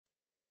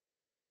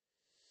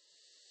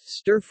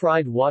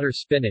Stir-fried water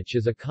spinach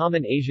is a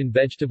common Asian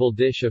vegetable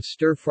dish of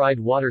stir-fried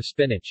water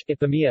spinach,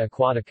 Ipomoea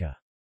aquatica.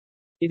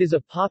 It is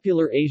a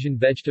popular Asian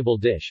vegetable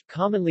dish,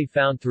 commonly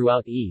found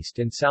throughout East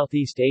and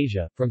Southeast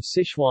Asia, from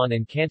Sichuan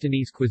and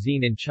Cantonese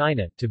cuisine in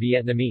China, to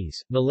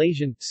Vietnamese,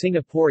 Malaysian,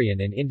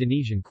 Singaporean and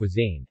Indonesian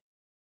cuisine.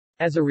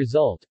 As a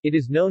result, it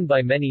is known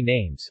by many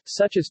names,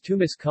 such as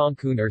tumis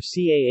kangkung or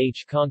cah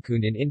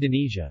kangkung in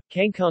Indonesia,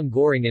 kangkong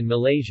goreng in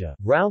Malaysia,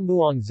 rau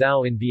muang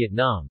zao in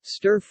Vietnam,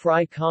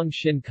 stir-fry kong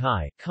shin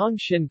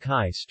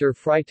kai,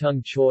 stir-fry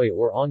tung choy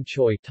or ong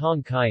choy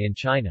tong kai in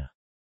China,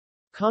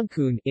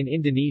 kangkung in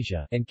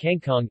Indonesia, and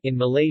kangkong in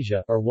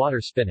Malaysia, or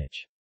water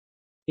spinach.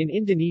 In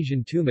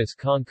Indonesian, tumis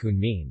kangkung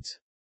means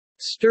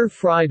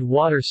stir-fried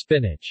water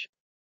spinach.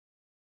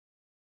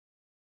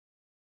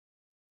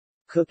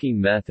 Cooking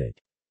method.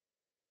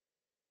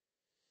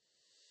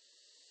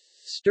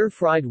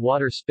 Stir-fried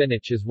water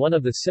spinach is one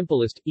of the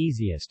simplest,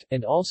 easiest,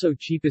 and also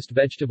cheapest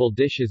vegetable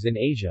dishes in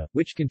Asia,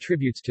 which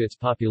contributes to its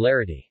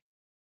popularity.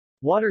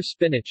 Water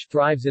spinach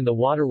thrives in the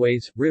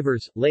waterways,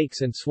 rivers,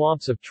 lakes and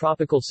swamps of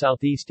tropical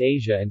Southeast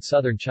Asia and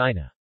southern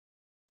China.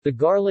 The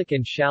garlic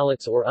and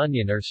shallots or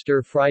onion are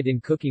stir-fried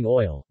in cooking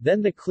oil,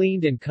 then the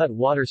cleaned and cut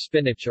water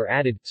spinach are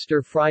added,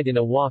 stir-fried in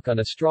a wok on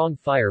a strong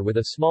fire with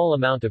a small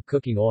amount of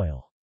cooking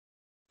oil.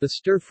 The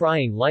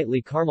stir-frying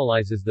lightly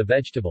caramelizes the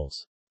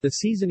vegetables. The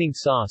seasoning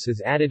sauce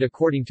is added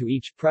according to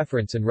each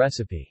preference and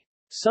recipe.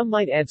 Some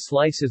might add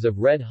slices of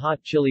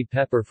red-hot chili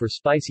pepper for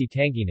spicy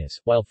tanginess,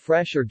 while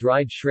fresh or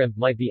dried shrimp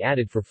might be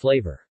added for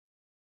flavor.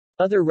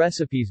 Other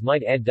recipes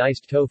might add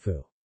diced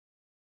tofu.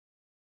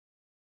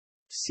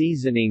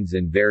 Seasonings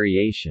and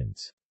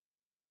variations.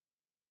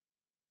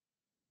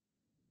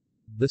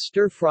 The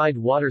stir-fried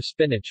water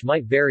spinach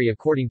might vary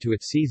according to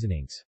its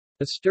seasonings.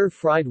 A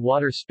stir-fried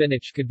water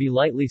spinach could be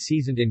lightly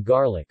seasoned in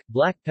garlic,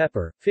 black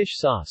pepper, fish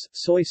sauce,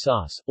 soy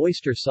sauce,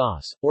 oyster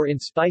sauce, or in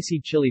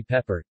spicy chili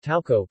pepper,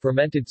 tauco,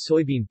 fermented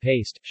soybean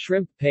paste,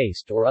 shrimp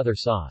paste or other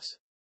sauce.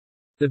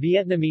 The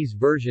Vietnamese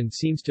version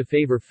seems to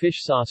favor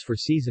fish sauce for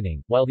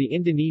seasoning, while the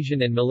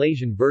Indonesian and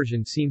Malaysian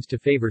version seems to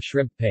favor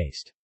shrimp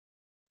paste.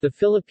 The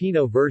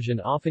Filipino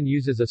version often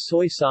uses a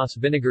soy sauce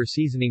vinegar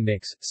seasoning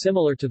mix,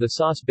 similar to the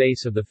sauce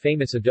base of the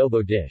famous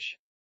adobo dish.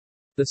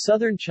 The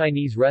southern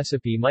Chinese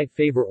recipe might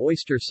favor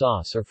oyster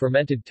sauce or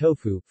fermented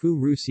tofu, phu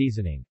ru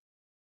seasoning.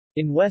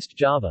 In West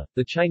Java,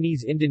 the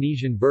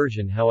Chinese-Indonesian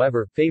version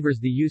however, favors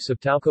the use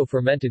of tauco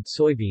fermented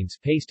soybeans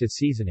paste as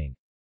seasoning.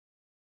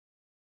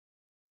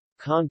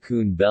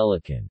 Kangkung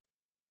belacan.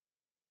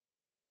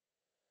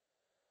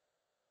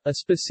 A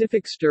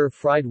specific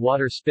stir-fried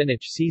water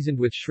spinach seasoned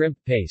with shrimp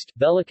paste,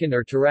 belacan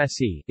or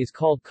terasi, is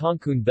called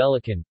kangkung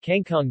belacan,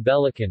 kangkong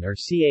belacan or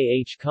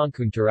cah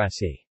kangkung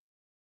terasi.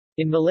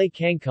 In Malay,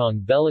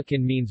 kangkong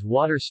belacan means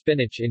water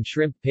spinach in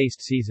shrimp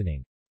paste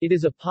seasoning. It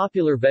is a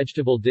popular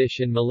vegetable dish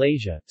in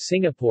Malaysia,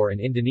 Singapore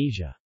and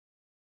Indonesia.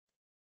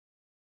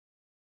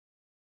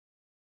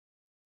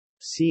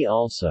 See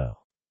also: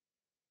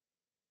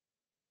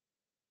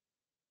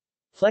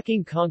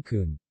 Fleking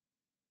kangkung,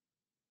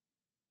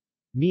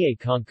 Mie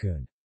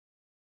kangkung.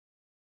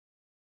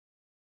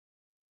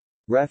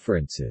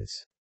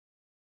 References.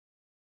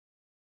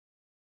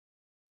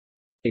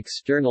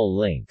 External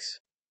links.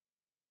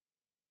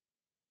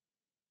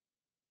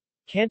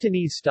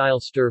 Cantonese-style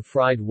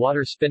stir-fried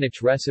water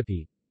spinach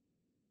recipe.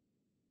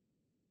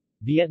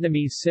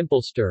 Vietnamese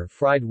simple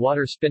stir-fried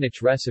water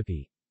spinach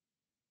recipe.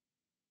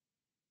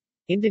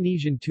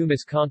 Indonesian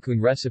tumis kangkung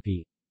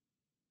recipe.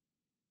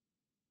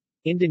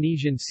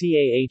 Indonesian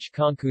cah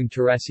kangkung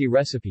terasi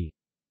recipe.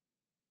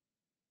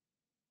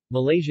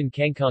 Malaysian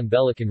kangkong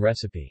belacan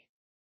recipe.